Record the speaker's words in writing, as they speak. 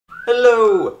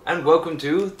Hello, and welcome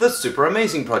to the Super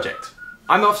Amazing Project.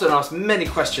 I'm often asked many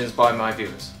questions by my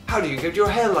viewers. How do you get your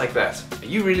hair like that? Are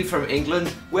you really from England?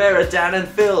 Where are Dan and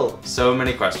Phil? So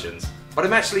many questions. But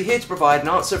I'm actually here to provide an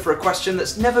answer for a question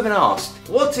that's never been asked.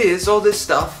 What is all this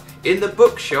stuff in the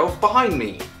bookshelf behind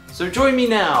me? So join me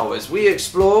now as we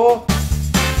explore...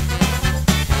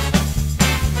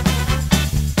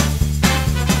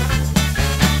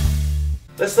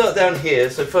 Let's start down here.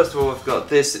 So first of all, I've got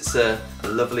this. It's a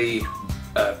lovely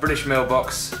British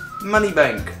mailbox money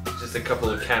bank. Just a couple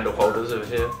of candle holders over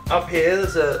here. Up here,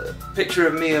 there's a picture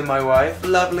of me and my wife.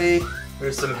 Lovely.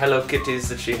 There's some Hello Kitties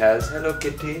that she has. Hello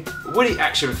Kitty. Woody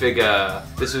action figure.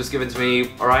 This was given to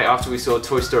me right after we saw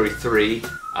Toy Story 3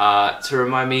 to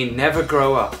remind me never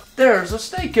grow up. There's a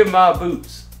snake in my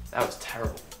boots. That was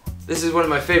terrible. This is one of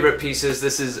my favourite pieces.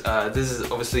 This is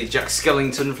obviously Jack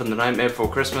Skellington from The Nightmare Before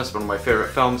Christmas, one of my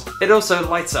favourite films. It also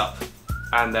lights up,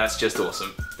 and that's just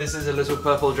awesome. This is a little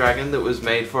purple dragon that was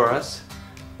made for us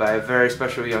by a very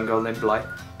special young girl named Blythe.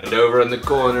 And over in the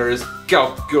corner is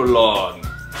Calculon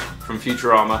from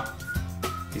Futurama.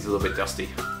 He's a little bit dusty.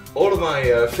 All of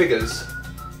my figures,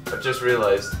 I've just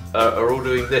realised, are all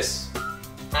doing this.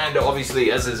 And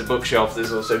obviously, as there's a bookshelf,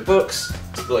 there's also books.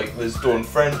 Like there's Dawn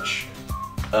French.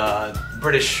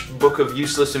 British Book of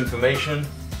Useless Information.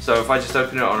 So if I just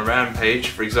open it on a random page,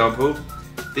 for example,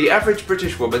 the average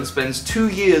British woman spends 2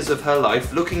 years of her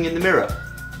life looking in the mirror.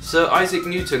 Sir Isaac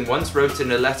Newton once wrote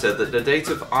in a letter that the date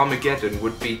of Armageddon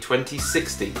would be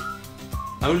 2060.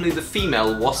 Only the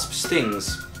female wasp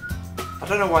stings. I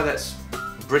don't know why that's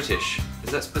British.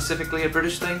 Is that specifically a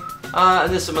British thing?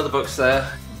 And there's some other books there.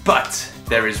 But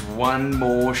there is one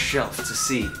more shelf to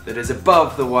see that is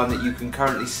above the one that you can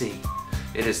currently see.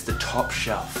 It is the top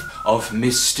shelf of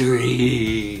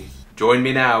mystery. Join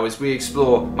me now as we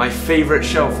explore my favourite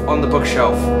shelf on the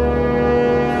bookshelf.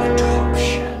 The top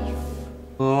shelf.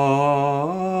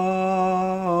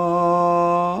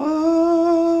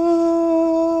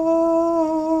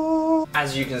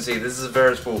 As you can see, this is a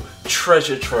veritable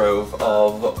treasure trove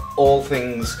of all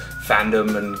things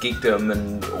fandom and geekdom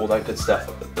and all that good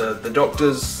stuff. The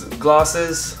Doctor's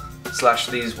glasses, slash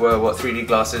these were what 3D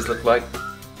glasses look like.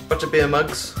 Bunch of beer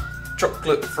mugs,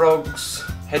 chocolate frogs,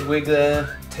 Hedwig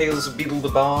there, Tales of Beedle the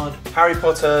Bard, Harry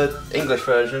Potter English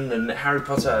version and Harry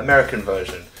Potter American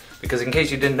version. Because in case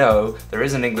you didn't know, there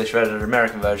is an English version and an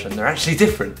American version. They're actually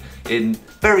different in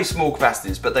very small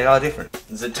capacities, but they are different.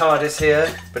 There's a TARDIS here,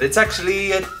 but it's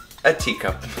actually a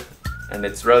teacup. And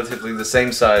it's relatively the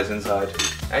same size inside.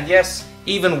 And yes,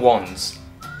 even wands.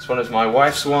 This one is my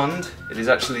wife's wand. It is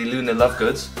actually Luna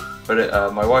Lovegood's,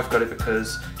 but my wife got it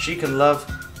because she can love,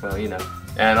 well, you know.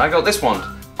 And I got this wand.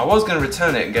 I was going to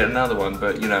return it and get another one,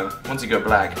 but you know, once you go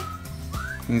black.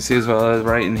 You can see as well,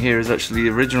 right in here is actually the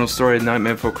original story of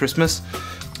Nightmare Before Christmas.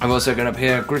 I've also got up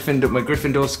here my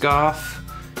Gryffindor scarf.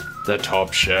 The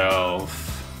top shelf.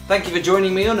 Thank you for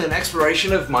joining me on an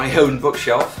exploration of my own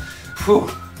bookshelf.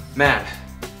 Whew, man,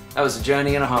 that was a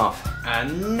journey and a half.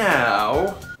 And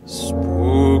now,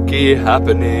 spooky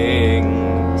happenings.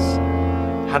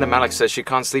 Hannah Malik says she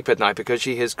can't sleep at night because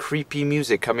she hears creepy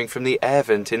music coming from the air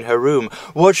vent in her room.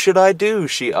 What should I do?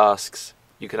 She asks.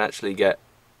 You can actually get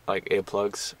like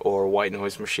earplugs or a white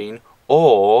noise machine,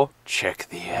 or check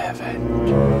the air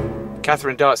vent.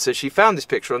 Catherine Dart says she found this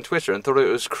picture on Twitter and thought it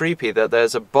was creepy that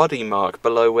there's a body mark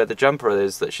below where the jumper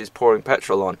is that she's pouring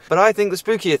petrol on. But I think the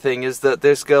spookier thing is that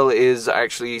this girl is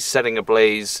actually setting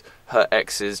ablaze her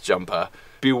ex's jumper.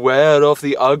 Beware of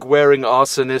the Ugg-wearing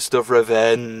arsonist of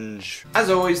revenge. As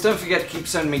always, don't forget to keep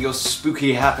sending me your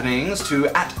spooky happenings to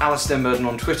 @Alastair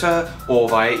on Twitter or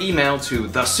via email to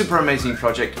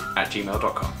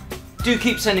thesuperamazingproject@gmail.com. Do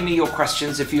keep sending me your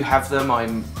questions if you have them.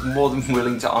 I'm more than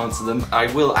willing to answer them. I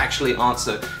will actually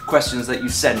answer questions that you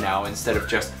send now instead of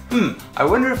just, I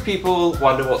wonder if people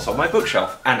wonder what's on my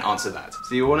bookshelf, and answer that.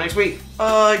 See you all next week.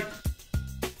 Bye!